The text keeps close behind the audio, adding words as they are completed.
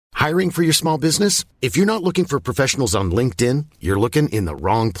Hiring for your small business? If you're not looking for professionals on LinkedIn, you're looking in the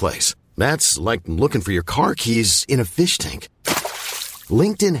wrong place. That's like looking for your car keys in a fish tank.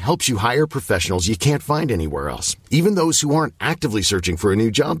 LinkedIn helps you hire professionals you can't find anywhere else, even those who aren't actively searching for a new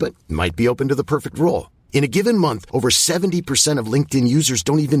job but might be open to the perfect role. In a given month, over 70% of LinkedIn users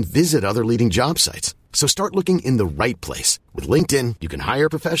don't even visit other leading job sites. So start looking in the right place. With LinkedIn, you can hire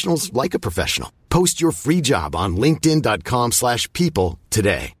professionals like a professional. Post your free job on linkedin.com/people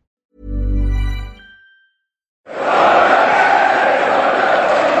today.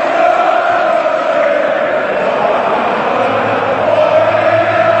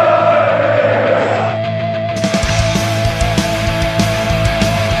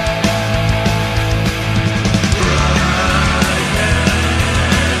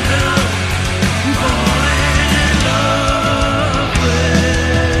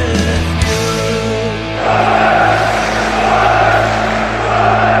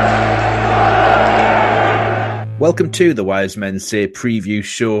 Welcome to the Wise Men Say preview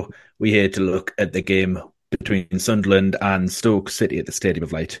show. We're here to look at the game between Sunderland and Stoke City at the Stadium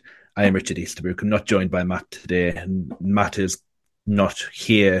of Light. I am Richard Easterbrook. I'm not joined by Matt today, and Matt is not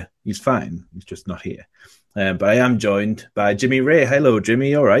here. He's fine. He's just not here. But I am joined by Jimmy Ray. Hello,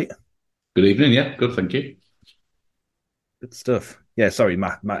 Jimmy. All right? Good evening. Yeah, good. Thank you. Good stuff. Yeah, sorry,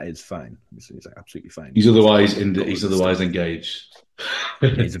 Matt. Matt is fine. He's absolutely fine. He's otherwise engaged.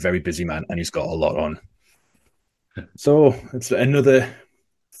 He's a very busy man, and he's got a lot on. So it's another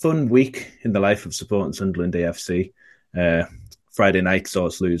fun week in the life of supporting Sunderland AFC. Friday night saw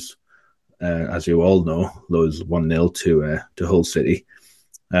us lose, as you all know, lose 1-0 to Hull City.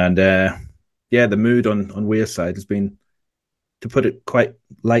 And the mood on Weir's side has been, to put it quite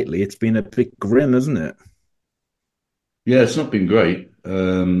lightly, it's been a bit grim, isn't it? Yeah, it's not been great.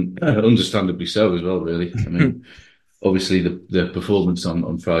 Understandably so as well, really. I mean, obviously the performance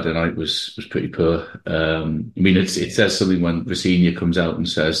on Friday night was pretty poor. I mean, it says something when Rossini comes out and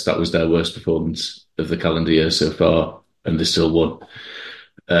says that was their worst performance of the calendar year so far, and they still won.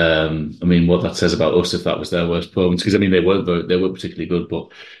 I mean, what that says about us if that was their worst performance, because I mean they weren't particularly good, but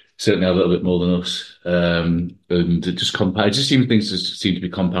certainly a little bit more than us. And it just things seem to be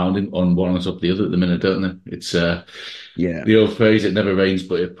compounding on one on top of the other at the minute, don't they? It's the old phrase, "It never rains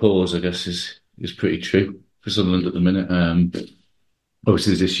but it pours," I guess is pretty true for Sunderland at the minute.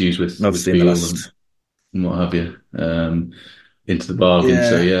 Obviously there's issues with Beale and what have you, into the bargain. Yeah.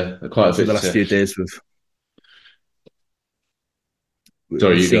 So yeah, quite a bit. The last few days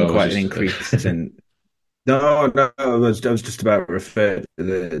we've seen quite an increase in. No, I was just about to refer to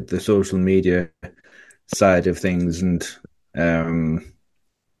the social media side of things and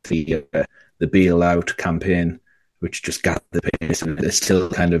the Beale out campaign, which just got the pace, and it's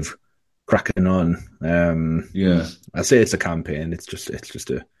still kind of cracking on. I say it's a campaign. It's just a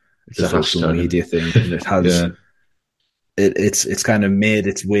social media thing, and it has it's kind of made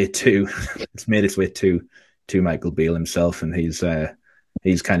its way to Michael Beale himself, and he's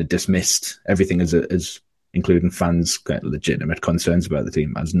kind of dismissed everything as including fans' kind of legitimate concerns about the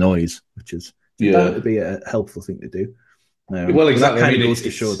team as noise, which is that would be a helpful thing to do. Well, exactly. That kind of goes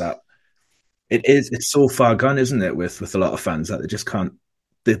to show that it's so far gone, isn't it, with a lot of fans that they just can't.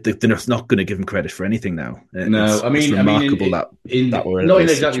 They're not going to give him credit for anything now. No, it's remarkable that we're not in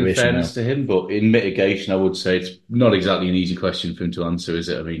this exactly in fairness now to him, but in mitigation, I would say it's not exactly an easy question for him to answer, is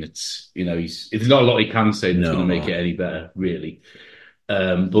it? I mean, it's not a lot he can say that's going to make it any better, really.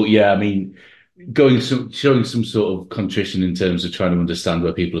 But yeah, I mean, showing some sort of contrition in terms of trying to understand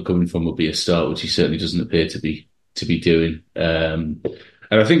where people are coming from would be a start, which he certainly doesn't appear to be doing. And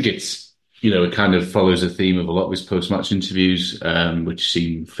I think it kind of follows a theme of a lot of his post-match interviews, which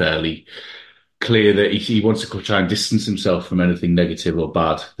seem fairly clear that he wants to try and distance himself from anything negative or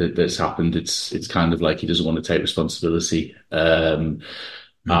bad that's happened. It's kind of like he doesn't want to take responsibility. And,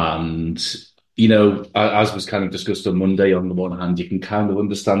 as was kind of discussed on Monday, on the one hand, you can kind of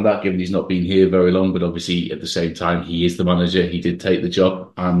understand that, given he's not been here very long, but obviously at the same time, he is the manager. He did take the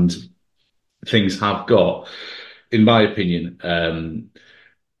job, and things have got, in my opinion,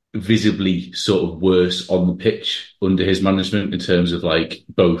 visibly sort of worse on the pitch under his management in terms of like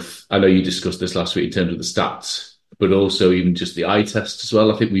both. I know you discussed this last week in terms of the stats, but also even just the eye test as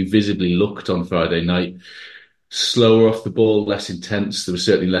well. I think we visibly looked on Friday night slower off the ball, less intense. There was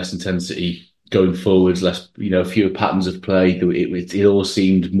certainly less intensity going forwards, less, fewer patterns of play. It all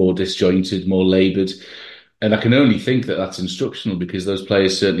seemed more disjointed, more laboured. And I can only think that that's instructional, because those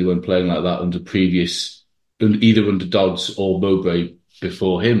players certainly weren't playing like that either under Dodds or Mowbray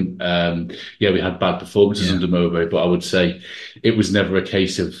before him. We had bad performances under Mowbray, but I would say it was never a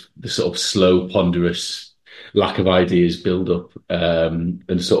case of the sort of slow, ponderous. lack of ideas build up,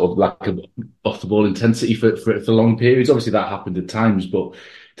 and sort of lack of off the ball intensity for long periods. Obviously, that happened at times, but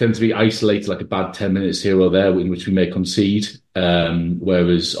tend to be isolated, like a bad 10 minutes here or there, in which we may concede.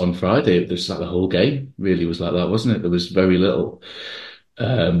 Whereas on Friday, it was like the whole game really was like that, wasn't it? There was very little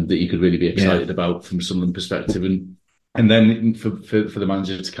that you could really be excited about from Sunderland perspective, and then for the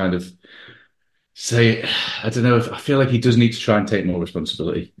manager to kind of say, I don't know, if I feel like he does need to try and take more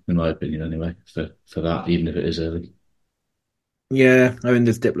responsibility, in my opinion, anyway, for that, even if it is early. Yeah, I mean,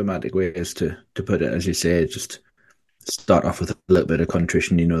 there's diplomatic ways to put it, as you say. Just start off with a little bit of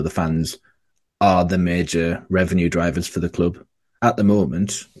contrition. You know, the fans are the major revenue drivers for the club at the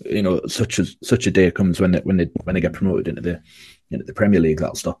moment. You know, such a day comes when they get promoted into the Premier League,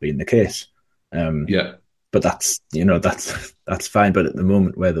 that'll stop being the case. Yeah, but that's fine. But at the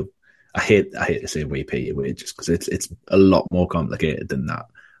moment, I hate to say we pay your wages, because it's a lot more complicated than that.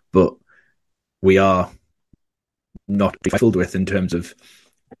 But we are not be filled with, in terms of,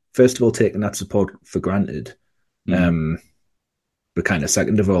 first of all, taking that support for granted, but kind of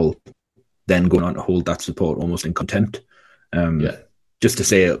second of all, then going on to hold that support almost in contempt. Just to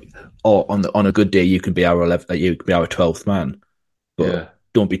say, on a good day, you can be our 12th man, but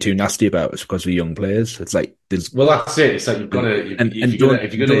don't be too nasty about us because we're young players. It's like that's it. It's like you've got to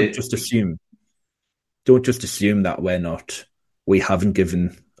don't just assume that we haven't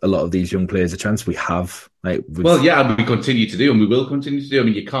given a lot of these young players a chance. We have. And we continue to do, and we will continue to do. I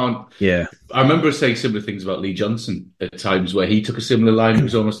mean, you can't. Yeah. I remember saying similar things about Lee Johnson at times, where he took a similar line. It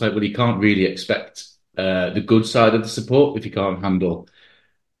was almost like, well, you can't really expect the good side of the support if you can't handle,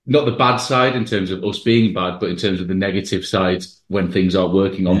 not the bad side in terms of us being bad, but in terms of the negative side when things aren't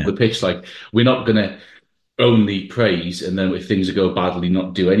working on the pitch. Like, we're not going to only praise, and then if things go badly,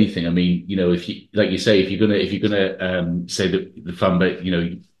 not do anything. I mean, you know, if you, like you say, if you're gonna say that the fan base, you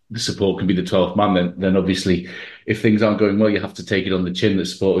know, the support can be the 12th man, then obviously, if things aren't going well, you have to take it on the chin that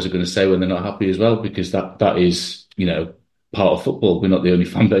supporters are going to say when they're not happy as well, because that is, you know, part of football. We're not the only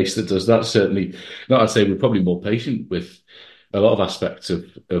fan base that does that. Certainly not. I'd say we're probably more patient with a lot of aspects of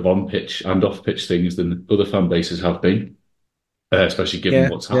on pitch and off pitch things than other fan bases have been, especially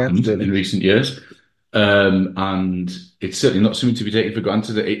given what's happened in recent years. And it's certainly not something to be taken for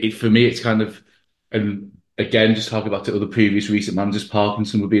granted. For me, it's kind of, and again, just talking about to other previous recent managers,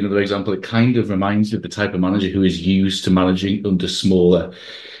 Parkinson would be another example. It kind of reminds me of the type of manager who is used to managing under smaller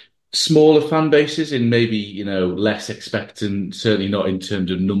fan bases, in maybe, you know, less expectant, certainly not in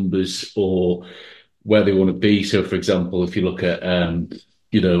terms of numbers or where they want to be. So, for example, if you look at,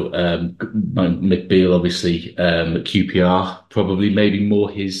 Mick Beale, obviously, at QPR, probably maybe more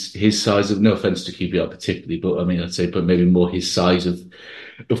his size of, no offence to QPR particularly, but I mean, I'd say, but maybe more his size of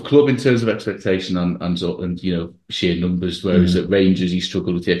club in terms of expectation and you know, sheer numbers. Whereas at Rangers, he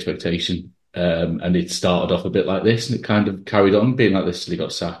struggled with the expectation. And it started off a bit like this, and it kind of carried on being like this till he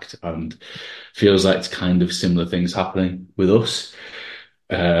got sacked, and feels like it's kind of similar things happening with us.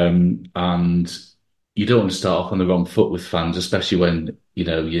 And you don't want to start off on the wrong foot with fans, especially when, you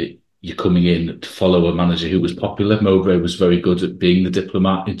know, you're coming in to follow a manager who was popular. Mowbray was very good at being the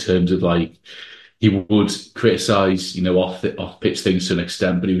diplomat, in terms of, like, he would criticise, you know, off pitch things to an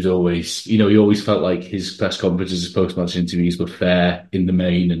extent, but he was always, you know, he always felt like his press conferences, his post-match interviews were fair in the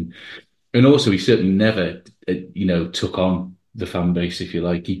main, and also he certainly never, you know, took on the fan base, if you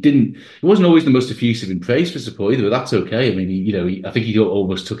like. He wasn't always the most effusive in praise for support either, but that's okay. I mean, I think he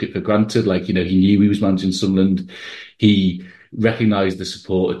almost took it for granted. Like, you know, he knew he was managing Sunderland. He recognised the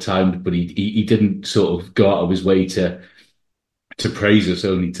support at times, but he didn't sort of go out of his way to praise us,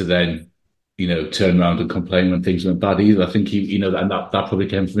 only to then, you know, turn around and complain when things went bad either. I think he, you know, and that probably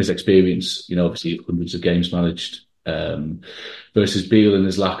came from his experience, you know, obviously hundreds of games managed, versus Beale and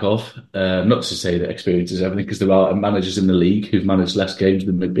his lack of. Not to say that experience is everything, because there are managers in the league who've managed less games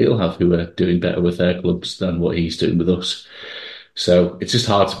than McBeal have, who are doing better with their clubs than what he's doing with us. So it's just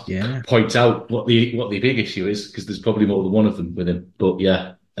hard to point out what the big issue is, because there's probably more than one of them with him. But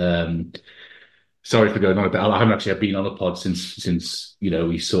yeah, sorry for going on a bit. I haven't actually been on a pod since you know,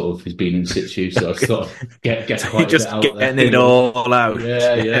 he sort of has been in situ, so I sort of get quite just a bit out getting there. it all out.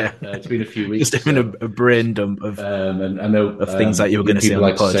 Yeah. It's been a few weeks. Just having a brain dump of and I know of things that you were going to say on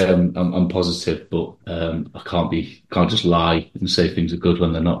the pod. Say I'm positive, but I can't just lie and say things are good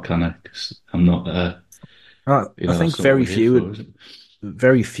when they're not, can I? 'Cause I'm not. I think very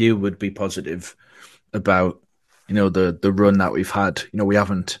few would be positive about, you know, the run that we've had. You know, we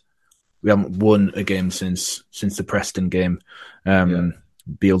haven't won a game since the Preston game.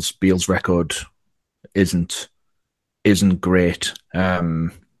 Beale's record isn't great.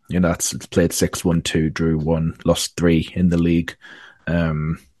 You know, it's played 6-1-2, drew 1, lost 3 in the league.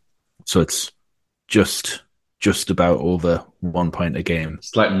 So it's just just about over 1 point a game.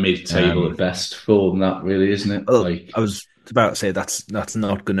 It's like mid-table at best for them, that really, isn't it? Well, Like, I was about to say that's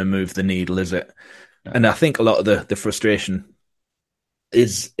not going to move the needle, is it? And I think a lot of the frustration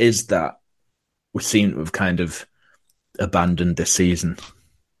is that we seem to have kind of abandoned this season.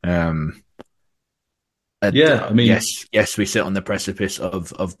 Um, yeah, I mean, yes, we sit on the precipice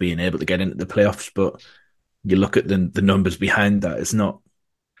of being able to get into the playoffs, but you look at the numbers behind that, it's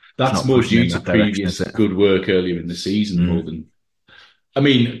that's not more pushing due in to that direction, is previous it? good work earlier in the season more Mm. than. I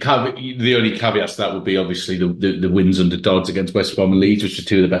mean, the only caveat to that would be obviously the wins under dogs against West Brom and Leeds, which are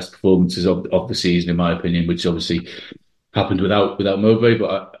two of the best performances of the season, in my opinion, which obviously happened without Mowbray.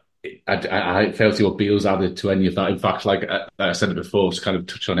 But I felt your Beale's added to any of that. In fact, like I said it before, to kind of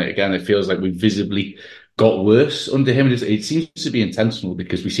touch on it again, it feels like we visibly got worse under him. It seems to be intentional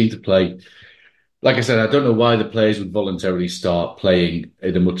because we seem to play. Like I said, I don't know why the players would voluntarily start playing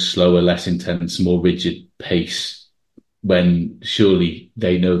at a much slower, less intense, more rigid pace when surely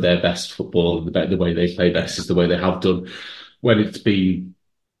they know their best football. The way they play best is the way they have done. When it's been,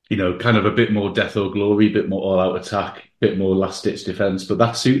 kind of a bit more death or glory, a bit more all-out attack, a bit more last-ditch defence. But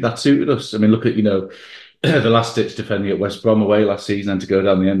that suited us. I mean, look at, the last-ditch defending at West Brom away last season and to go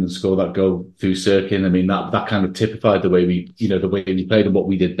down the end and score that goal through Sirkin. I mean, that kind of typified the way we played and what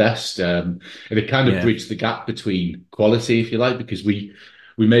we did best. And it kind of Yeah, bridged the gap between quality, if you like, because we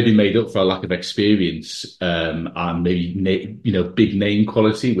maybe made up for our lack of experience and maybe big name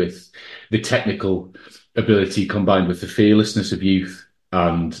quality with the technical ability combined with the fearlessness of youth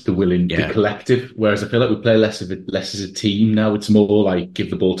and the yeah, collective. Whereas I feel like we play less as a team now. It's more like give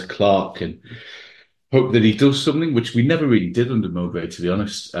the ball to Clark and hope that he does something, which we never really did under Mowbray, to be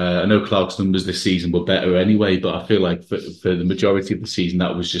honest. I know Clark's numbers this season were better anyway, but I feel like for the majority of the season,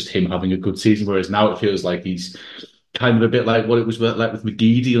 that was just him having a good season. Whereas now it feels like he's kind of a bit like what it was like with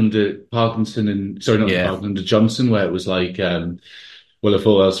McGeady under Parkinson and sorry, not under yeah. Parkinson, under Johnson, where it was like, well, if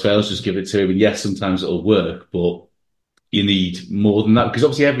all else fails, just give it to him. And yes, sometimes it'll work, but you need more than that because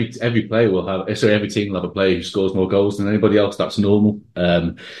obviously every team will have a player who scores more goals than anybody else. That's normal.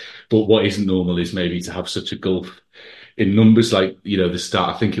 But what isn't normal is maybe to have such a gulf in numbers. Like the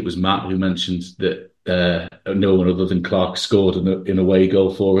start. I think it was Matt who mentioned that no one other than Clark scored an away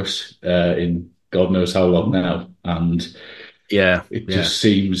goal for us in God knows how long now, and Yeah, it yeah. just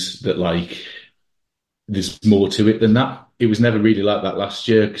seems that like there's more to it than that. It was never really like that last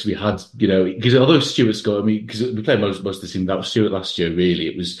year because we had, because although Stewart scored, I mean, because we played most of the team that was Stewart last year, really.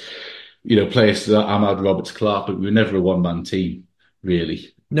 It was, players that Ahmad, Roberts, Clark, but we were never a one-man team,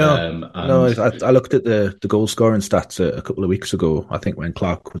 really. No, no. And I looked at the goal scoring stats a couple of weeks ago. I think when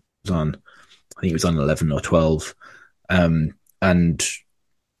Clark was on, I think he was on 11 or 12, and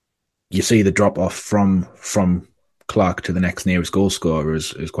you see the drop off from Clark to the next nearest goal scorer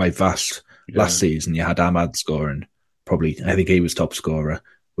is quite vast. yeah, Last season, you had Ahmad scoring probably. I think he was top scorer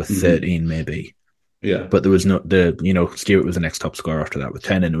with 13, maybe. yeah. But there was Stewart was the next top scorer after that with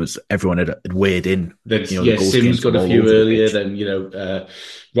 10, and it was everyone had weighed in. Then The goals came Sims got from a all few over the earlier. pitch. Then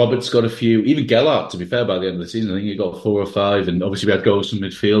Roberts got a few. Even Gellart, to be fair, by the end of the season, I think he got 4 or 5. And obviously we had goals from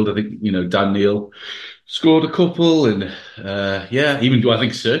midfield. I think Dan Neil scored a couple, and even I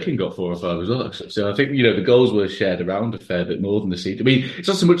think Sirkin got 4 or 5 as well. So I think the goals were shared around a fair bit more than the season. I mean, it's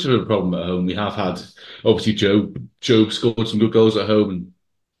not so much of a problem at home. We have had obviously Joe scored some good goals at home,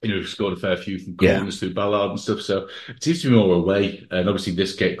 and scored a fair few from Yeah, corners through Ballard and stuff. So it seems to be more away. And obviously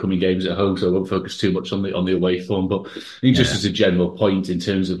this coming games at home, so I won't focus too much on the away form. But I think just yeah. as a general point in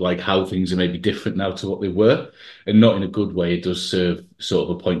terms of like how things are maybe different now to what they were, and not in a good way, it does serve sort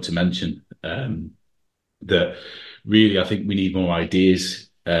of a point to mention that really I think we need more ideas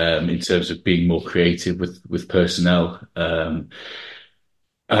in terms of being more creative with personnel and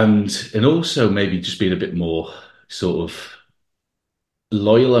also maybe just being a bit more sort of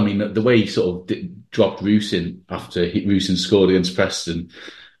loyal. I mean, the way he sort of dropped Rusin after Rusin scored against Preston,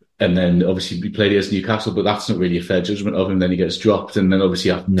 and then obviously he played against Newcastle, but that's not really a fair judgment of him. Then he gets dropped, and then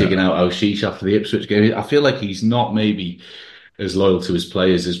obviously after digging No. out Aushish after the Ipswich game. I feel like he's not maybe as loyal to his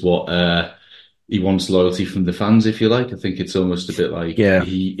players as what he wants loyalty from the fans, if you like. I think it's almost a bit like Yeah.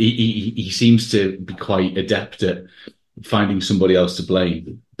 he seems to be quite adept at finding somebody else to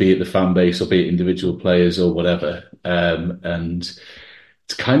blame, be it the fan base or be it individual players or whatever. And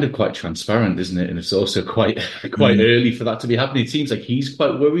it's kind of quite transparent, isn't it? And it's also quite Mm. early for that to be happening. It seems like he's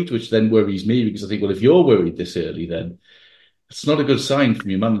quite worried, which then worries me because I think, well, if you're worried this early, then it's not a good sign from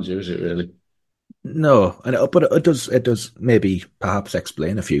your manager, is it? Really? No, but it does maybe perhaps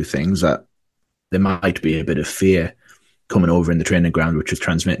explain a few things that there might be a bit of fear coming over in the training ground, which is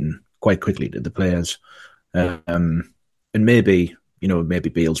transmitting quite quickly to the players. And maybe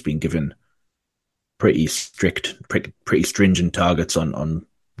Bale's been given pretty strict, pretty stringent targets on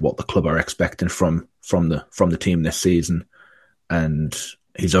what the club are expecting from the team this season, and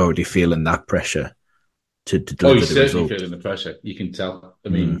he's already feeling that pressure to deliver he's the certainly result. feeling the pressure. You can tell. I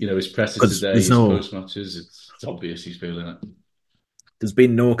mean, his presses today, his post matches, it's obvious he's feeling it. There's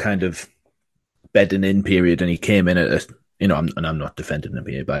been no kind of bedding in period, and he came in at I'm not defending him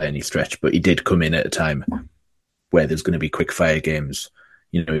here by any stretch, but he did come in at a time where there's going to be quick fire games.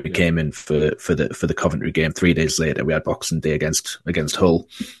 He came in for the Coventry game. 3 days later, we had Boxing Day against Hull,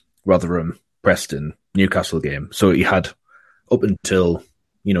 Rotherham, Preston, Newcastle game. So he had, up until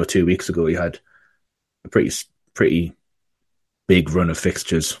 2 weeks ago, he had a pretty big run of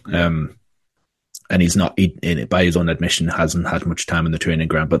fixtures. And he's not, by his own admission, hasn't had much time in the training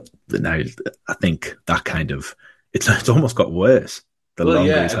ground. But now I think that kind of, it's almost got worse the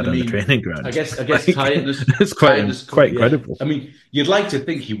longer he's had on the training ground. I guess tiredness. It's quite incredible. I mean, you'd like to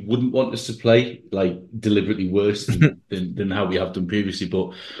think he wouldn't want us to play like deliberately worse than how we have done previously.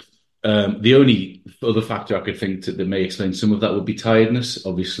 But the only other factor I could think that may explain some of that would be tiredness.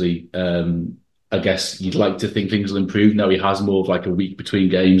 Obviously, I guess you'd like to think things will improve. Now he has more of like a week between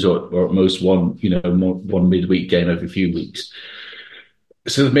games, or at most one midweek game every few weeks.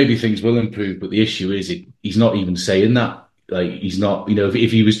 So maybe things will improve. But the issue is he's not even saying that. Like, he's not,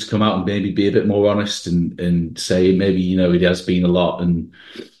 if he was to come out and maybe be a bit more honest and say maybe, it has been a lot, and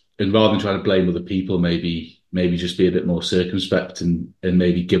rather than trying to blame other people, maybe just be a bit more circumspect and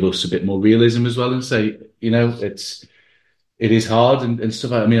maybe give us a bit more realism as well, and say, it is hard and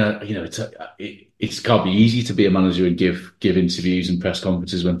stuff. I mean, it's can't be easy to be a manager and give interviews and press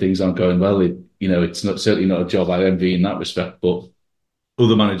conferences when things aren't going well. It's certainly not a job I envy in that respect, but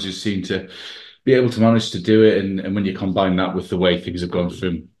other managers seem to be able to manage to do it. And when you combine that with the way things have gone for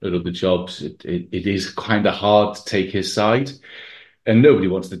him at other jobs, it is kind of hard to take his side. And nobody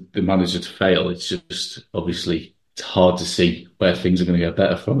wants the manager to fail. It's just, obviously, it's hard to see where things are going to get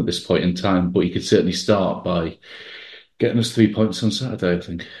better from at this point in time. But you could certainly start by getting us 3 points on Saturday, I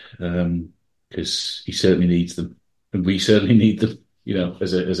think, because he certainly needs them. And we certainly need them,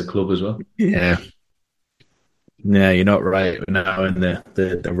 as a club as well. Yeah. Yeah, you're not right now in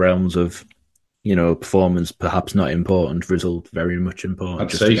the realms of, performance perhaps not important, result very much important. I'd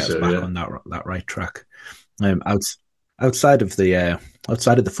just say to get so, us back on that right track. Outside of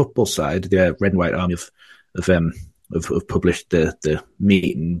the football side, the Red and White Army have published the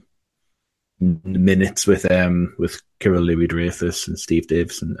meeting minutes with Kirill Louis-Dreyfus and Steve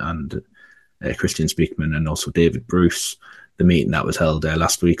Davison and Christian Speakman and also David Bruce. The meeting that was held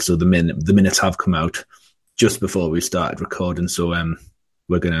last week. So the minutes have come out just before we started recording. So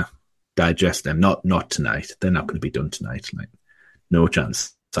we're gonna digest them. Not tonight. They're not going to be done tonight. Like, no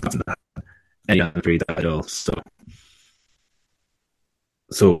chance. I haven't had any read that at all.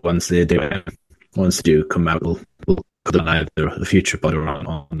 So once they do come out, we'll put them on either the future pod or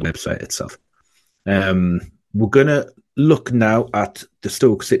on the website itself. We're gonna look now at the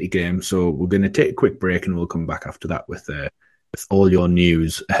Stoke City game. So we're gonna take a quick break and we'll come back after that with all your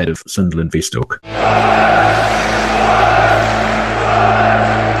news ahead of Sunderland v Stoke.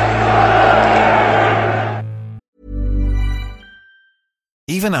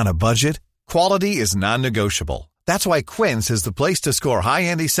 Even on a budget, quality is non-negotiable. That's why Quince is the place to score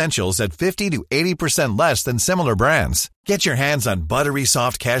high-end essentials at 50 to 80% less than similar brands. Get your hands on buttery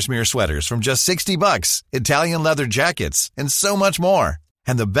soft cashmere sweaters from just $60, Italian leather jackets, and so much more.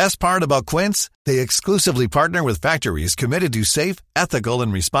 And the best part about Quince, they exclusively partner with factories committed to safe, ethical,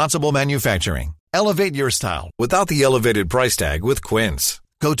 and responsible manufacturing. Elevate your style without the elevated price tag with Quince.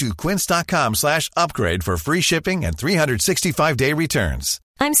 Go to quince.com/upgrade for free shipping and 365-day returns.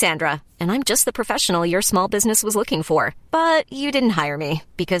 I'm Sandra, and I'm just the professional your small business was looking for. But you didn't hire me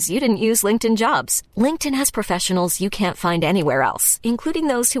because you didn't use LinkedIn Jobs. LinkedIn has professionals you can't find anywhere else, including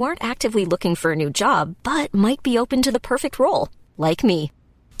those who aren't actively looking for a new job, but might be open to the perfect role, like me.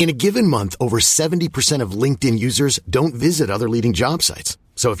 In a given month, over 70% of LinkedIn users don't visit other leading job sites.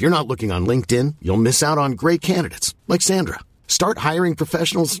 So if you're not looking on LinkedIn, you'll miss out on great candidates like Sandra. Start hiring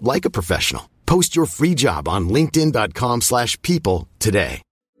professionals like a professional. Post your free job on linkedin.com/people today.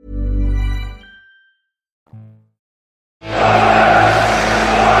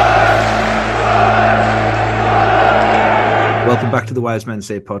 Welcome back to the Wise Men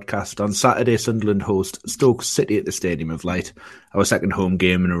Say podcast. On Saturday, Sunderland host Stoke City at the Stadium of Light, our second home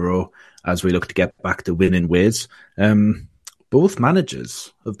game in a row as we look to get back to winning ways. Both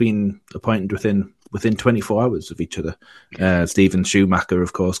managers have been appointed within 24 hours of each other. Stephen Schumacher,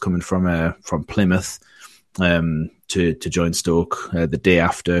 of course, coming from Plymouth to join Stoke the day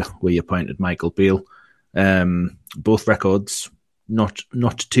after we appointed Michael Beale. Both records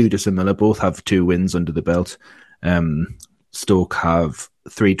not too dissimilar. Both have 2 wins under the belt. Stoke have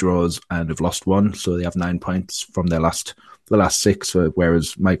 3 draws and have lost 1, so they have 9 points from the last 6.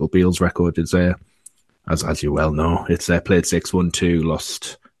 Whereas Michael Beale's record is, as you well know, it's played 6, won 2,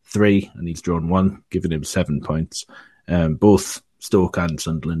 lost 3, and he's drawn 1, giving him 7 points. Both Stoke and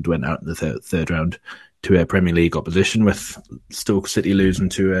Sunderland went out in the third round to a Premier League opposition, with Stoke City losing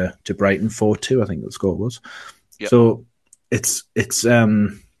to Brighton 4-2, I think the score was. Yep. So it's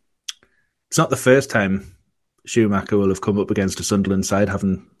not the first time Schumacher will have come up against a Sunderland side,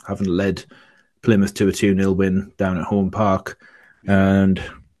 having led Plymouth to a 2-0 win down at Home Park, and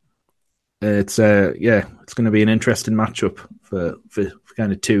it's going to be an interesting matchup for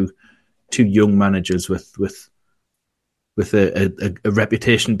kind of two young managers with a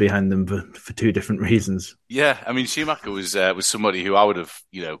reputation behind them for 2 different reasons. Yeah, I mean, Schumacher was somebody who I would have,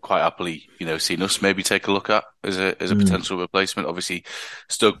 quite happily, seen us maybe take a look at as a potential replacement. Obviously,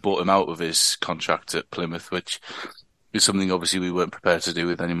 Stoke bought him out of his contract at Plymouth, which is something obviously we weren't prepared to do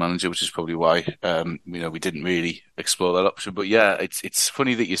with any manager, which is probably why we didn't really explore that option. But yeah, it's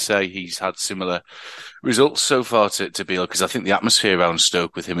funny that you say he's had similar results so far to Beale, because I think the atmosphere around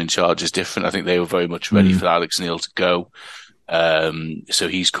Stoke with him in charge is different. I think they were very much ready for Alex Neil to go. So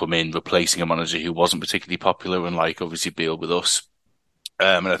he's come in replacing a manager who wasn't particularly popular, unlike obviously Beale with us.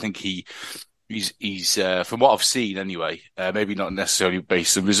 And I think he's from what I've seen anyway, maybe not necessarily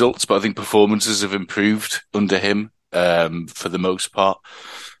based on results, but I think performances have improved under him. For the most part,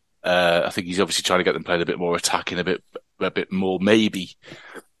 I think he's obviously trying to get them playing a bit more attacking, a bit more maybe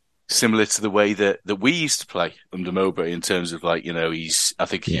similar to the way that we used to play under Mowbray, in terms of he's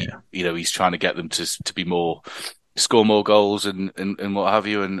trying to get them to be more, score more goals and what have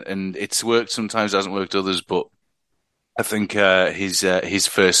you, and it's worked sometimes, hasn't worked others, but I think his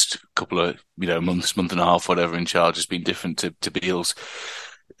first couple of month and a half, whatever, in charge has been different to Beale's.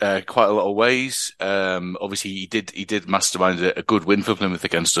 Quite a lot of ways. Obviously, he did mastermind a good win for Plymouth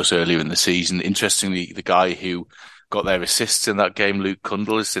against us earlier in the season. Interestingly, the guy who got their assists in that game, Luke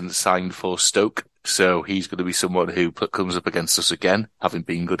Cundle, is since signed for Stoke, so he's going to be someone who comes up against us again, having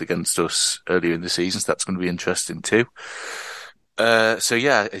been good against us earlier in the season. So that's going to be interesting too. So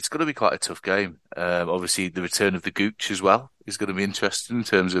yeah, it's going to be quite a tough game. Obviously, the return of the Gooch as well is going to be interesting in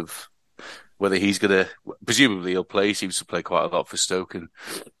terms of whether he's going to, presumably he'll play. He seems to play quite a lot for Stoke, and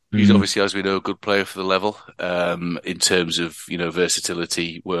he's obviously, as we know, a good player for the level, in terms of,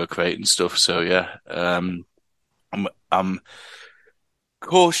 versatility, work rate and stuff. So yeah, I'm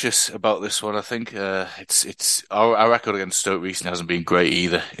cautious about this one. I think, it's our record against Stoke recently hasn't been great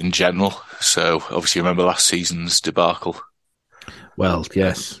either in general. So obviously remember last season's debacle. Well,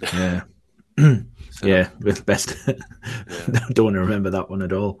 yes. Yeah. Yeah, with best. Don't want to remember that one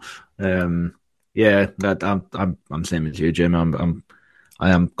at all. I'm same as you, Jim. I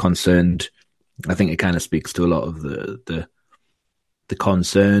am concerned. I think it kind of speaks to a lot of the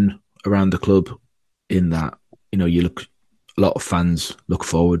concern around the club, in that a lot of fans look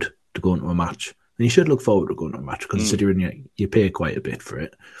forward to going to a match, and you should look forward to going to a match, considering you pay quite a bit for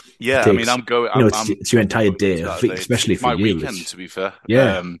it. Yeah, I mean, I'm going. It's your entire day, especially for my you. Weekend, to be fair.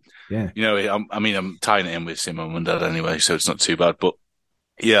 Yeah, I'm tying it in with Simon and Dad anyway, so it's not too bad. But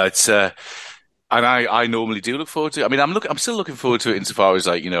yeah, it's and I normally do look forward to it. I mean, I'm still looking forward to it insofar as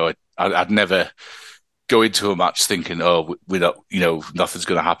I'd never go into a match thinking, oh, we're not, nothing's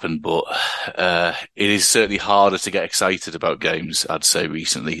going to happen. But it is certainly harder to get excited about games, I'd say,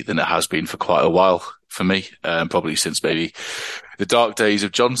 recently than it has been for quite a while for me. Probably since maybe the dark days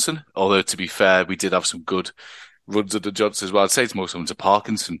of Johnson. Although, to be fair, we did have some good runs under Johnson as well. I'd say it's more something to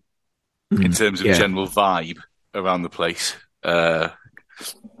Parkinson in terms of general vibe around the place.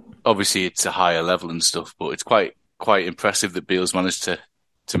 Obviously, it's a higher level and stuff, but it's quite impressive that Beale's managed to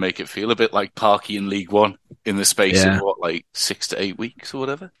make it feel a bit like Parky in League One in the space of 6 to 8 weeks or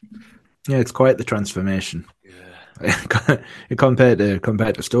whatever. Yeah, it's quite the transformation. Yeah, compared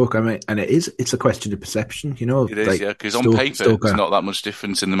to Stoke. I mean, and it's a question of perception. It is, because on paper there's not that much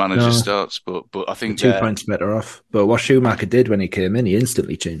difference in the manager's starts, but I think 2 points better off. But what Schumacher did when he came in, he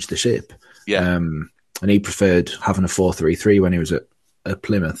instantly changed the shape. Yeah, and he preferred having a 4-3-3 when he was at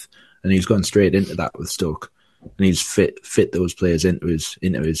Plymouth, and he's gone straight into that with Stoke. And he's fit those players into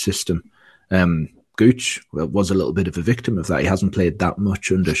his system. Gooch was a little bit of a victim of that. He hasn't played that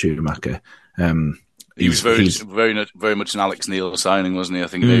much under Schumacher. He was very much an Alex Neil signing, wasn't he? I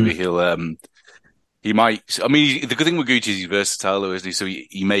think maybe he might. I mean, the good thing with Gooch is he's versatile, though, isn't he? So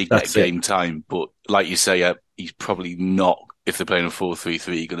he may get game time, but like you say, he's probably not. If they're playing a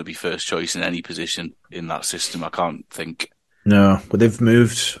 4-3-3, going to be first choice in any position in that system. I can't think No, but they've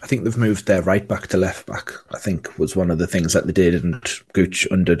moved. I think they've moved their right back to left back. I think was one of the things that they did. And Gooch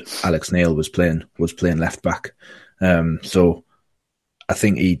under Alex Neil was playing left back. So I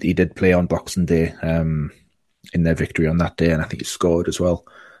think he did play on Boxing Day in their victory on that day, and I think he scored as well.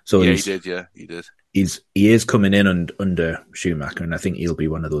 So yeah, he did. Yeah, he did. He is coming in under Schumacher, and I think he'll be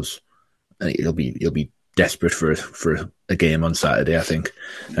one of those. He'll be desperate for a game on Saturday, I think,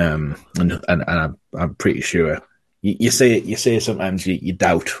 and I'm pretty sure. You say sometimes you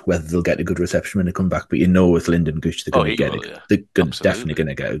doubt whether they'll get a good reception when they come back, but you know with Lyndon Gooch they're going to get it. They're definitely going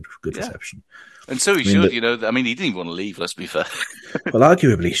to get a good reception. And so he should, he didn't even want to leave. Let's be fair. Well,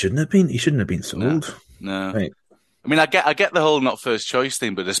 arguably he shouldn't have been. He shouldn't have been sold. No. Right. I mean, I get the whole not first choice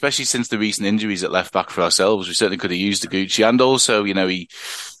thing, but especially since the recent injuries at left back for ourselves, we certainly could have used the Gucci. And also, he,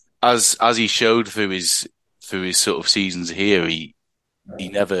 as he showed through his sort of seasons here, he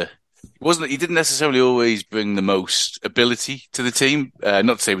didn't necessarily always bring the most ability to the team.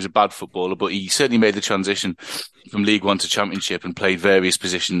 Not to say he was a bad footballer, but he certainly made the transition from League One to Championship and played various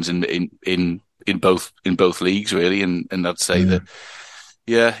positions in both leagues really. And I'd say that.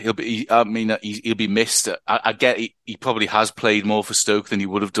 Yeah, he'll be missed. I get he probably has played more for Stoke than he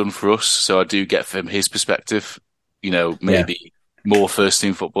would have done for us. So I do get from his perspective, maybe more first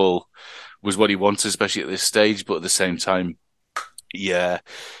team football was what he wanted, especially at this stage. But at the same time, yeah,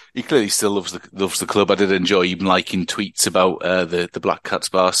 he clearly still loves the club. I did enjoy even liking tweets about the Black Cats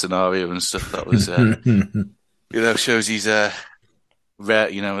bar scenario and stuff. That was shows he's rare,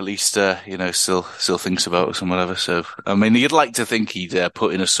 at least, still thinks about us and whatever. So, I mean, you'd like to think he'd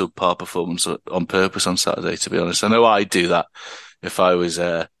put in a subpar performance on purpose on Saturday, to be honest. I know I'd do that if I was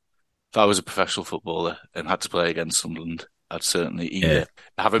a professional footballer and had to play against Sunderland. I'd certainly either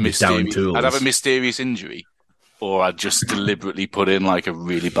have a mysterious injury or I'd just deliberately put in like a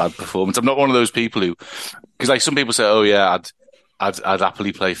really bad performance. I'm not one of those people who, because like some people say, oh yeah, I'd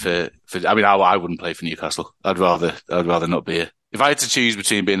happily play for, I mean, I wouldn't play for Newcastle. I'd rather not be here. If I had to choose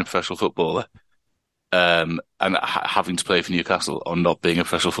between being a professional footballer and having to play for Newcastle or not being a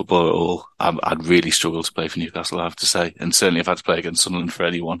professional footballer at all, I'd really struggle to play for Newcastle, I have to say. And certainly if I had to play against Sunderland for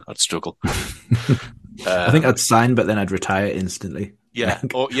anyone, I'd struggle. I think I'd sign, but then I'd retire instantly. Yeah,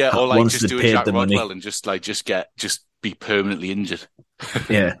 or like just do a Jack Rodwell and just be permanently injured.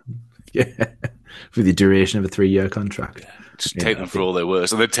 yeah, for the duration of a 3-year contract. Yeah. Just take them for all they're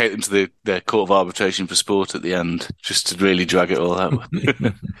worth. And then take them to the Court of Arbitration for Sport at the end, just to really drag it all out.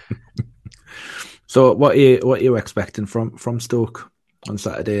 So, what are you expecting from Stoke on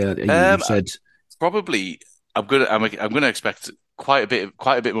Saturday? You said probably I'm gonna expect quite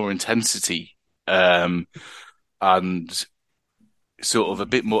a bit more intensity, and sort of a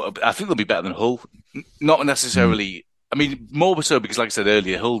bit more. I think they'll be better than Hull. Not necessarily. I mean, more so because, like I said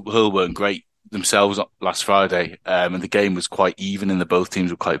earlier, Hull weren't great themselves last Friday, and the game was quite even and both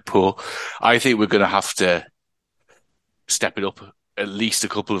teams were quite poor. I think we're going to have to step it up at least a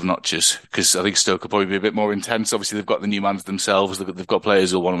couple of notches because I think Stoke will probably be a bit more intense. Obviously, they've got the new manager themselves. They've got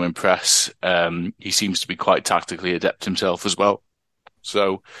players who want to impress. He seems to be quite tactically adept himself as well.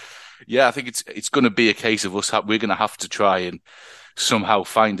 So, yeah, I think it's going to be a case of us. We're going to have to try and somehow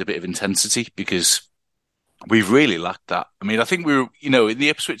find a bit of intensity because we've really lacked that. I mean, I think we were, in the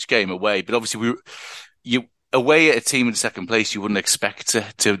Ipswich game away, but obviously away at a team in second place, you wouldn't expect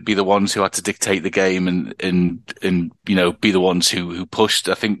to be the ones who had to dictate the game and be the ones who pushed.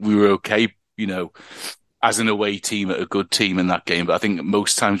 I think we were okay, as an away team at a good team in that game. But I think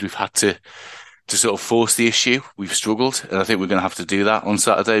most times we've had to sort of force the issue. We've struggled. And I think we're going to have to do that on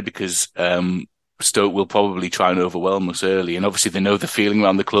Saturday because, Stoke will probably try and overwhelm us early. And obviously they know the feeling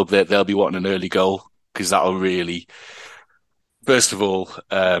around the club that they'll be wanting an early goal. Because that'll really, first of all,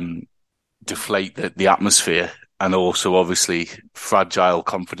 deflate the atmosphere and also obviously fragile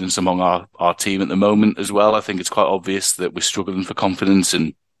confidence among our team at the moment as well. I think it's quite obvious that we're struggling for confidence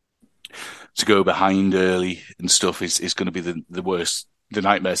and to go behind early and stuff is going to be the worst, the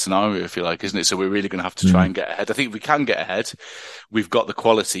nightmare scenario, if you like, isn't it? So we're really going to have to try and get ahead. I think if we can get ahead, we've got the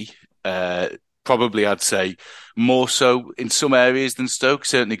quality, probably I'd say more so in some areas than Stoke.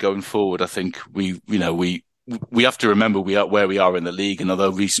 Certainly going forward, I think we have to remember we are where we are in the league, and although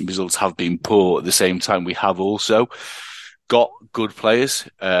recent results have been poor, at the same time we have also got good players.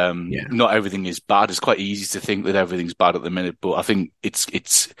 Not everything is bad. It's quite easy to think that everything's bad at the minute, but I think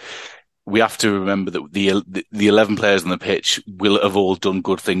it's we have to remember that the 11 players on the pitch will have all done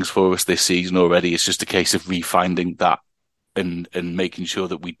good things for us this season already. It's just a case of refinding that. And making sure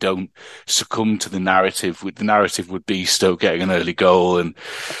that we don't succumb to the narrative. The narrative would be Stoke getting an early goal and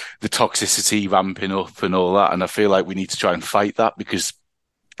the toxicity ramping up and all that. And I feel like we need to try and fight that because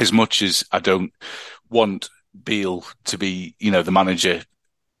as much as I don't want Beale to be, the manager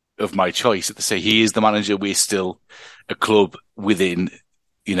of my choice. To say he is the manager, we're still a club within,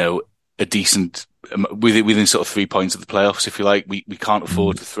 a decent within sort of 3 points of the playoffs, if you like. We can't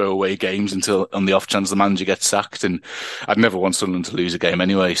afford to throw away games until on the off chance the manager gets sacked, and I'd never want Sunderland to lose a game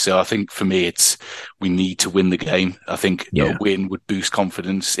anyway. So I think for me, we need to win the game. I think a win would boost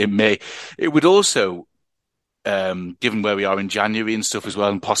confidence. It would also, given where we are in January and stuff as well,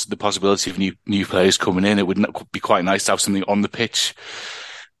 and the possibility of new players coming in, it would be quite nice to have something on the pitch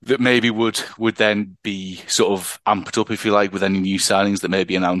that maybe would then be sort of amped up, if you like, with any new signings that may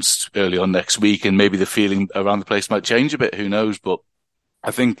be announced early on next week, and maybe the feeling around the place might change a bit. Who knows? But I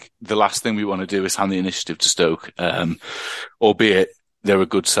think the last thing we want to do is hand the initiative to Stoke, albeit they're a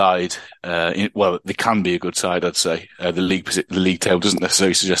good side. Well, they can be a good side, I'd say. The league table doesn't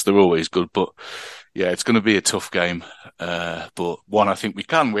necessarily suggest they're always good, but yeah, it's going to be a tough game. But one I think we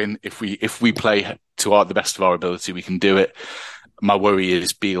can win if we play to the best of our ability. We can do it. My worry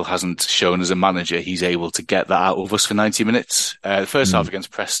is Beale hasn't shown as a manager he's able to get that out of us for 90 minutes. The first half against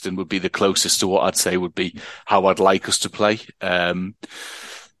Preston would be the closest to what I'd say would be how I'd like us to play.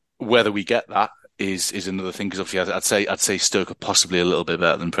 Whether we get that is another thing, because obviously I'd say Stoke are possibly a little bit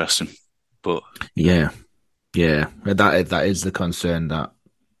better than Preston. But yeah, that is the concern,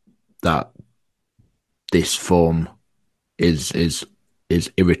 that this form is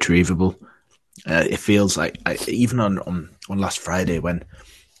irretrievable. It feels like even on last Friday when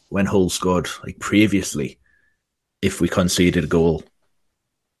Hull scored, like previously, if we conceded a goal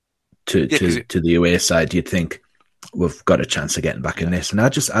to the away side, you'd think we've got a chance of getting back in this. And I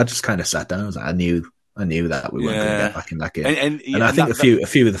just kind of sat down. I was like, I knew that we weren't going to get back in that game. And I think a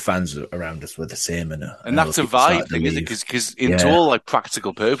few of the fans around us were the same. And that's a vibe thing, isn't it? Because into all like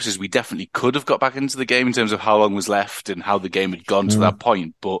practical purposes, we definitely could have got back into the game in terms of how long was left and how the game had gone to that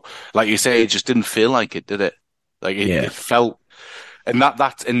point. But like you say, it just didn't feel like it, did it? Like it felt, and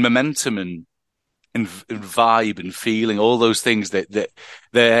that and momentum and vibe and feeling, all those things that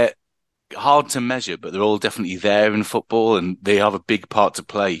they're hard to measure, but they're all definitely there in football, and they have a big part to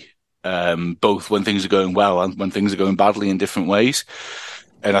play. Both when things are going well and when things are going badly in different ways.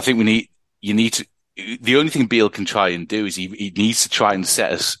 And I think the only thing Beale can try and do is he needs to try and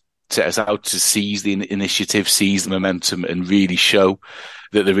set us out to seize the initiative, seize the momentum, and really show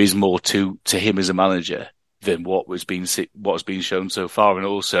that there is more to him as a manager than what's been shown so far. And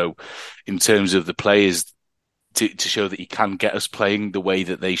also in terms of the players, to show that he can get us playing the way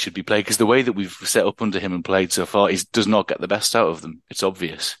that they should be playing. Because the way that we've set up under him and played so far does not get the best out of them. It's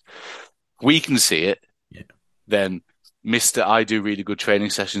obvious. We can see it. Yeah. Then I do really good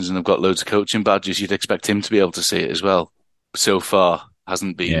training sessions and I've got loads of coaching badges. You'd expect him to be able to see it as well. So far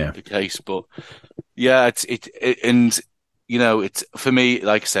hasn't been the case, but yeah, it's for me,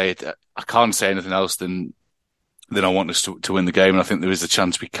 like I say, I can't say anything else than I want us to win the game. And I think there is a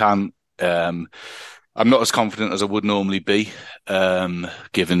chance we can. I'm not as confident as I would normally be,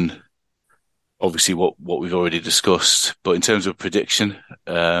 given obviously what we've already discussed. But in terms of prediction,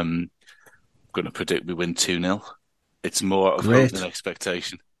 I'm going to predict we win 2-0. It's more of hope than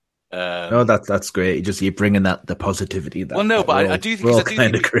expectation. No, that's great. You're bringing the positivity. I do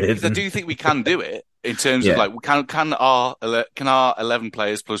think we can do it in terms of like can our 11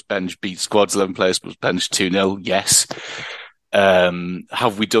 players plus bench beat squad's 11 players plus bench 2-0? Yes.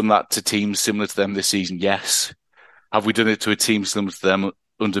 Have we done that to teams similar to them this season? Yes. Have we done it to a team similar to them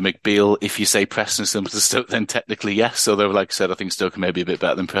under McBeal? If you say Preston similar to Stoke, then technically yes. Although, like I said, I think Stoke may be a bit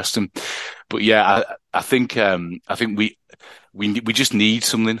better than Preston. But yeah, I think we just need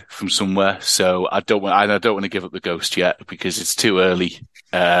something from somewhere. So I don't want to give up the ghost yet because it's too early.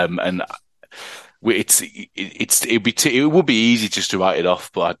 And it would be easy just to write it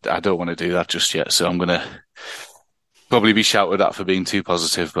off, but I don't want to do that just yet. So I'm going to probably be shouted at for being too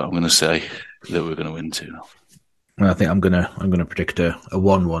positive, but I'm going to say that we're going to win 2-0. I think I'm going to predict a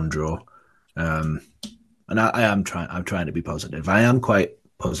 1-1 draw. And I'm trying to be positive. I am quite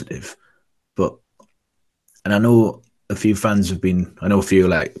positive, and I know a few fans I know a few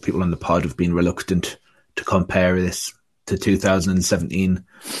like people on the pod have been reluctant to compare this to 2017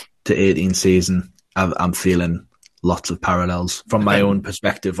 to 18 season. I'm feeling lots of parallels from my own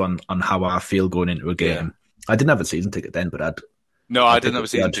perspective on how I feel going into a game. Yeah. I didn't have a season ticket then, but I didn't have a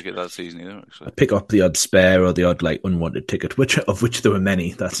season ticket that season either. Actually, I'd pick up the odd spare or the odd like unwanted ticket, of which there were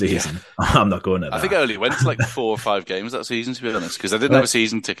many that season. Yeah. I'm not going to that. I think I only went to like 4 or 5 games that season, to be honest, because I didn't have a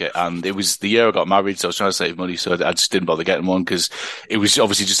season ticket, and it was the year I got married, so I was trying to save money, so I just didn't bother getting one because it was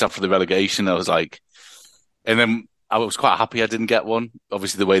obviously just after the relegation. I was like, and then I was quite happy I didn't get one.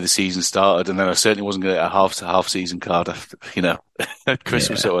 Obviously, the way the season started, and then I certainly wasn't going to get a half season card after, at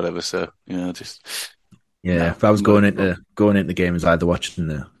Christmas or whatever. So just. Yeah, if I was going into the game as either watching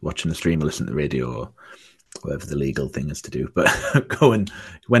the stream or listening to the radio or whatever the legal thing is to do, but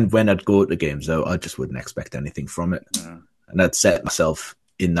when I'd go to games though, I just wouldn't expect anything from it, and I'd set myself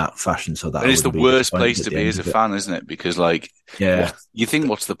in that fashion so that it's the worst place to be as a fan, isn't it? Because you think,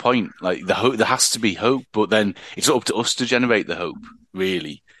 what's the point? Like the hope, there has to be hope, but then it's up to us to generate the hope.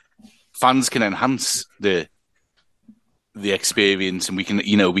 Really, fans can enhance the experience, and we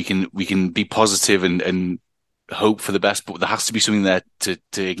can be positive and hope for the best, but there has to be something there to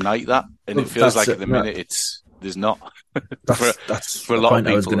ignite that. And it feels like at the minute there's not. That's for a the lot of point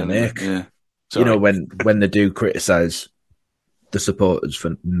people I was going to make. Yeah. When they do criticise the supporters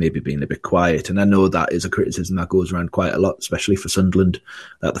for maybe being a bit quiet, and I know that is a criticism that goes around quite a lot, especially for Sunderland,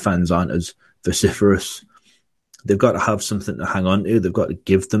 that the fans aren't as vociferous. They've got to have something to hang on to. They've got to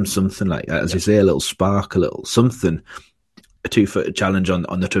give them something like that, as you say, a little spark, a little something. A 2-footed challenge on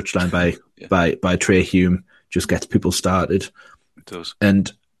the touchline by Trey Hume just gets people started. It does.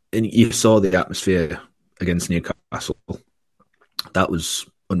 And you saw the atmosphere against Newcastle. That was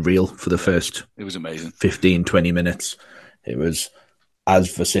unreal for the first. It was amazing. 15, 20 minutes. It was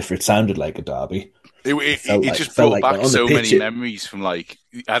as vociferous. It sounded like a derby. It just brought back so many memories from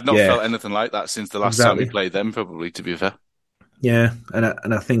I've not felt anything like that since the last time we played them, probably, to be fair. Yeah, and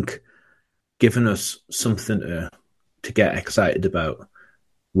I think giving us something to get excited about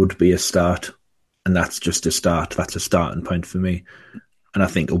would be a start, and that's just a start. That's a starting point for me. And I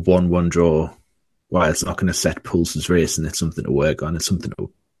think a 1-1 draw, while it's not going to set pulses racing, it's something to work on. It's something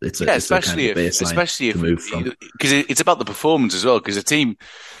to especially if because it's about the performance as well. Because a team,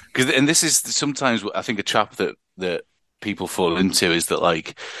 and this is sometimes I think a trap that people fall into is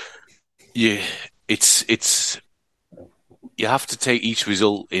that you have to take each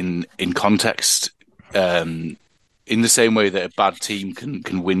result in context. In the same way that a bad team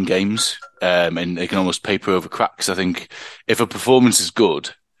can win games, and they can almost paper over cracks. I think if a performance is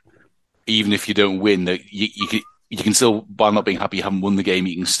good, even if you don't win, that you can still, while not being happy you haven't won the game,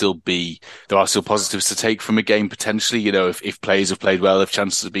 you can still there are still positives to take from a game potentially. If players have played well, if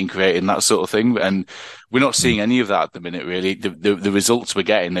chances have been created, and that sort of thing. And we're not seeing any of that at the minute. Really, the results we're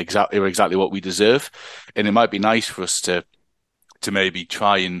getting are exactly what we deserve, and it might be nice for us to maybe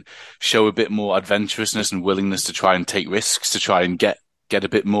try and show a bit more adventurousness and willingness to try and take risks, to try and get a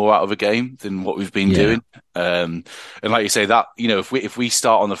bit more out of a game than what we've been doing. And like you say, that if we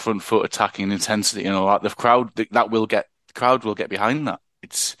start on the front foot, attacking intensity and all that, the crowd will get behind that.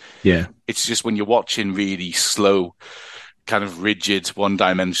 It's just when you're watching really slow, kind of rigid,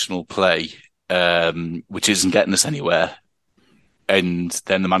 one-dimensional play, which isn't getting us anywhere, and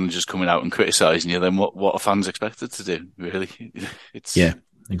then the manager's coming out and criticising you, then what are fans expected to do, really?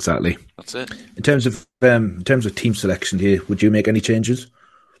 Exactly. That's it. In terms of team selection here, would you make any changes?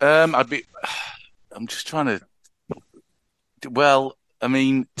 I'm just trying to. Well, I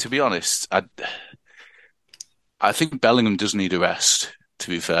mean, to be honest, I think Bellingham does need a rest. To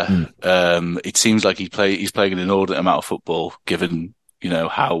be fair, it seems like he's playing an inordinate amount of football, given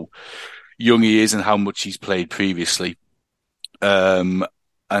how young he is and how much he's played previously. And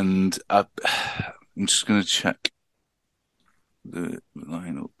I'm just going to check the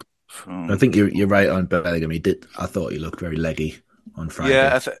lineup. I think you're right on Bellingham. I thought he looked very leggy on Friday.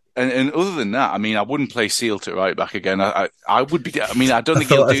 Yeah, and other than that, I mean, I wouldn't play Sealt at right back again. I would be. I mean, I don't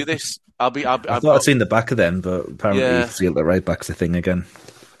think he'll do this. I thought I'd seen the back of them, but apparently Sealt at right back's a thing again.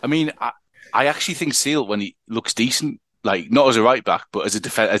 I mean, I actually think Sealt, when he looks decent, not as a right back, but as a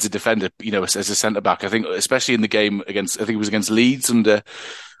defender, as a centre back. I think, especially in the game I think it was against Leeds under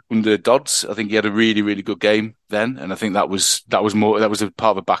Dodds. I think he had a really, really good game then, and I think that was a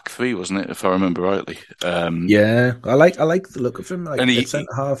part of a back three, wasn't it? If I remember rightly. Yeah, I like the look of him. And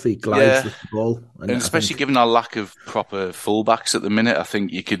centre half, he glides with the ball, and especially given our lack of proper fullbacks at the minute, I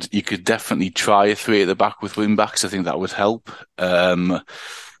think you could definitely try a three at the back with wing backs. I think that would help.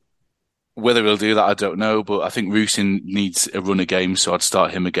 Whether he'll do that, I don't know, but I think Rusyn needs a run of games, so I'd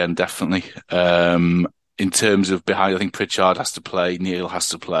start him again, definitely. In terms of behind, I think Pritchard has to play, Neil has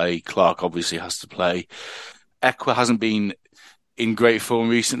to play, Clark obviously has to play. Ekwa hasn't been in great form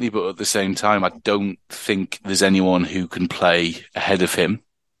recently, but at the same time, I don't think there's anyone who can play ahead of him.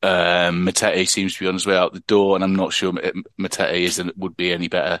 Matete seems to be on his way out the door, and I'm not sure Matete would be any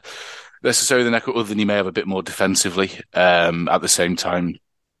better necessarily than Ekwa, other than he may have a bit more defensively. At the same time,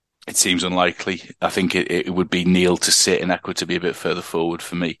 it seems unlikely. I think it would be Neil to sit and Ekwa to be a bit further forward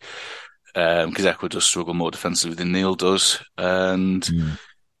for me, because Ekwa does struggle more defensively than Neil does. And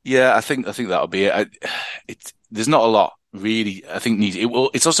I think that'll be it. There's not a lot really. I think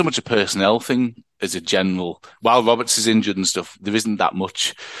it's not so much a personnel thing as a general. While Roberts is injured and stuff, there isn't that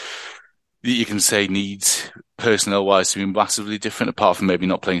much you can say needs personnel-wise to be massively different, apart from maybe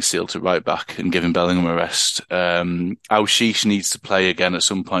not playing Steele to right back and giving Bellingham a rest. Al-Shish needs to play again at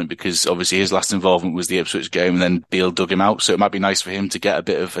some point because obviously his last involvement was the Ipswich game and then Beale dug him out. So it might be nice for him to get a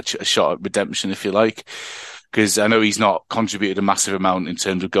bit of a shot at redemption, if you like. Because I know he's not contributed a massive amount in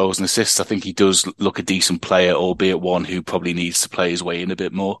terms of goals and assists. I think he does look a decent player, albeit one who probably needs to play his way in a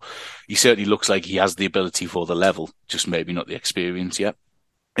bit more. He certainly looks like he has the ability for the level, just maybe not the experience yet.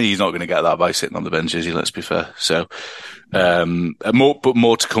 And he's not going to get that by sitting on the bench, is he? Let's be fair. So,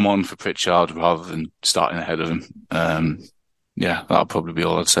 more to come on for Pritchard rather than starting ahead of him. Yeah, that'll probably be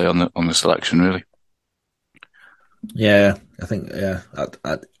all I'd say on the selection, really. Yeah, I think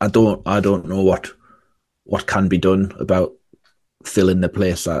I don't know what can be done about filling the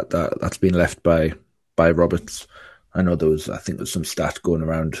place that's been left by Roberts. I know there's some stat going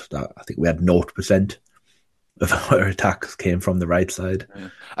around that I think we had 0% of our attacks came from the right side. Yeah.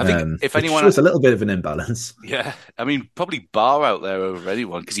 I think if anyone shows a little bit of an imbalance. Yeah, I mean probably Barr out there over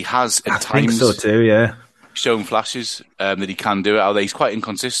anyone because he has at times think so too. Yeah, shown flashes that he can do it. Although he's quite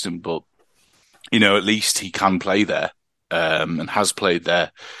inconsistent, but at least he can play there and has played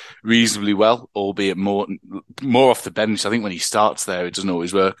there reasonably well, albeit more off the bench. I think when he starts there, it doesn't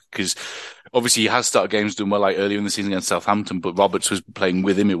always work because obviously he has started games doing well, like earlier in the season against Southampton, but Roberts was playing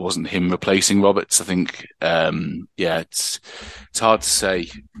with him. It wasn't him replacing Roberts. I think, it's hard to say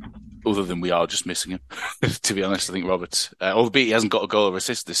other than we are just missing him, to be honest. I think Roberts, albeit he hasn't got a goal or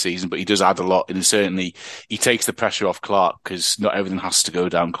assist this season, but he does add a lot. And certainly he takes the pressure off Clark because not everything has to go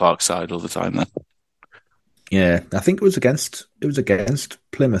down Clark's side all the time then. Yeah, I think it was against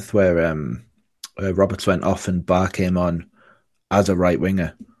Plymouth where Roberts went off and Barr came on as a right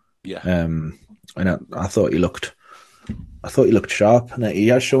winger. Yeah, and I thought he looked sharp, and he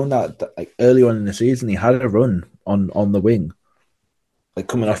has shown that like early on in the season he had a run on the wing, like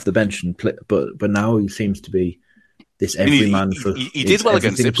coming off the bench and play, but now he seems to be this everyman. He did well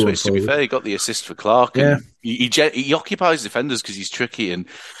against Ipswich. To be fair, he got the assist for Clark. And yeah, he occupies defenders because he's tricky and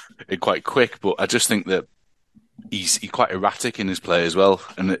quite quick. But I just think that he's quite erratic in his play as well,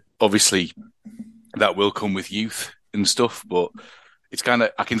 and obviously that will come with youth and stuff. But it's kind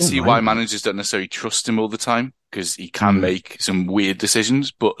of I can see why managers don't necessarily trust him all the time because he can make some weird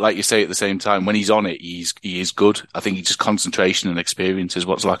decisions. But like you say, at the same time, when he's on it, he is good. I think just concentration and experience is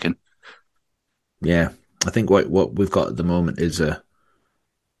what's lacking. Yeah, I think what we've got at the moment is a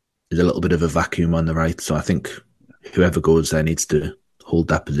little bit of a vacuum on the right. So I think whoever goes there needs to hold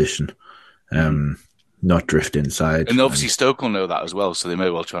that position. Not drift inside. And obviously Stoke will know that as well, so they may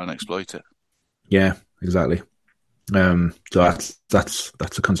well try and exploit it. Yeah, exactly. So that's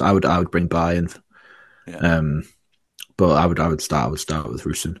a concept. I would bring Barr in. Yeah. But I would start with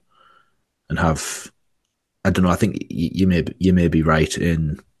Rusyn and have, I don't know, I think you may be right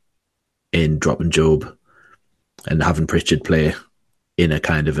in dropping Job and having Pritchard play in a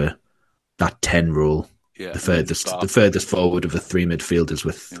kind of that 10 role. Yeah, the furthest forward of the three midfielders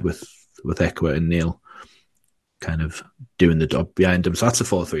with Ekwah and Neil kind of doing the job behind him. So that's a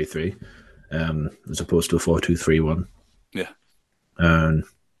 4-3-3 as opposed to a 4-2-3-1. Yeah.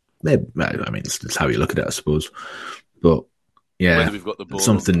 Maybe, I mean, it's how you look at it, I suppose. But yeah, whether we've got the ball,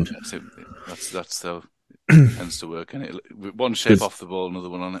 something that's how it tends to work. And one shape off the ball, another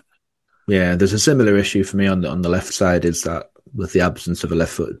one on it. Yeah, there's a similar issue for me on the left side. Is that with the absence of a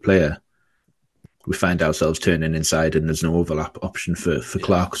left-footed player, we find ourselves turning inside and there's no overlap option for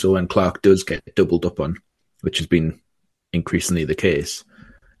Clark. So when Clark does get doubled up on, which has been increasingly the case,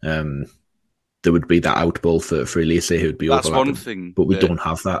 there would be that out ball for Elise who would be that's overlapping. One thing, but we don't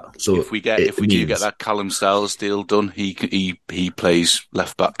have that. So if we do get that Callum Styles deal done, he plays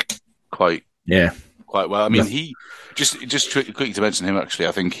left back quite well. I mean, he just quickly to mention him. Actually,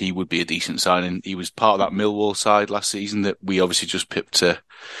 I think he would be a decent signing. He was part of that Millwall side last season that we obviously just pipped to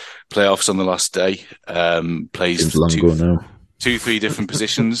playoffs on the last day. Plays 2-3 different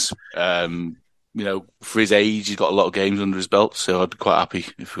positions. For his age, he's got a lot of games under his belt, so I'd be quite happy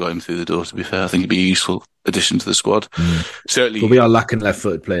if we got him through the door, to be fair. I think he'd be a useful addition to the squad. Certainly. But we are lacking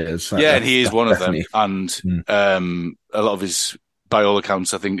left-footed players. And he is one of them. And a lot of his, by all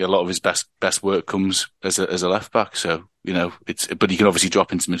accounts, I think a lot of his best work comes as a left-back. So, but he can obviously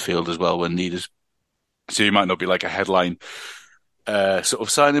drop into midfield as well when needed. So he might not be like a headline sort of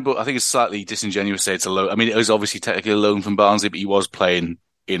signing, but I think it's slightly disingenuous to say it's a loan. I mean, it was obviously technically a loan from Barnsley, but he was playing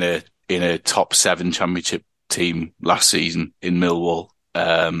in a top 7 championship team last season in Millwall.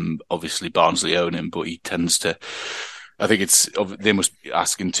 Obviously Barnsley own him, but he tends to, I think they must be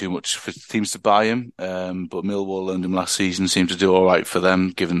asking too much for teams to buy him. But Millwall owned him last season, seemed to do all right for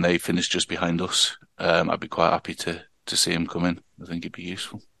them, given they finished just behind us. I'd be quite happy to see him come in. I think it'd be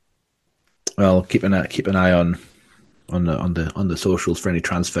useful. Well, keep an eye on the socials for any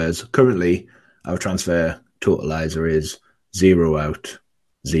transfers. Currently, our transfer totalizer is 0 out,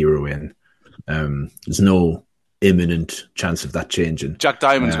 0 in. There's no imminent chance of that changing. Jack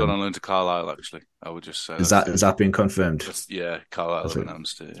Diamond's gone on loan to Carlisle, actually. I would just say. Is that being confirmed? Carlisle have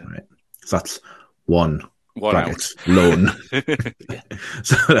announced it. Yeah. Right. So that's one brackets out. Loan.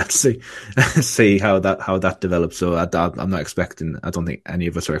 So let's see how that develops. So I'm not expecting. I don't think any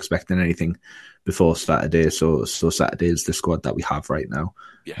of us are expecting anything before Saturday. So Saturday is the squad that we have right now.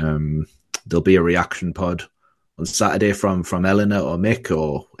 Yeah. There'll be a reaction pod on Saturday from Eleanor or Mick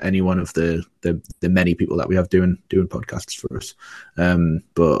or any one of the many people that we have doing podcasts for us.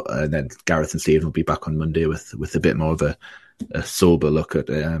 But then Gareth and Stephen will be back on Monday with a bit more of a sober look at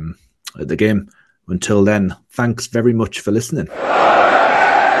the game. Until then, thanks very much for listening.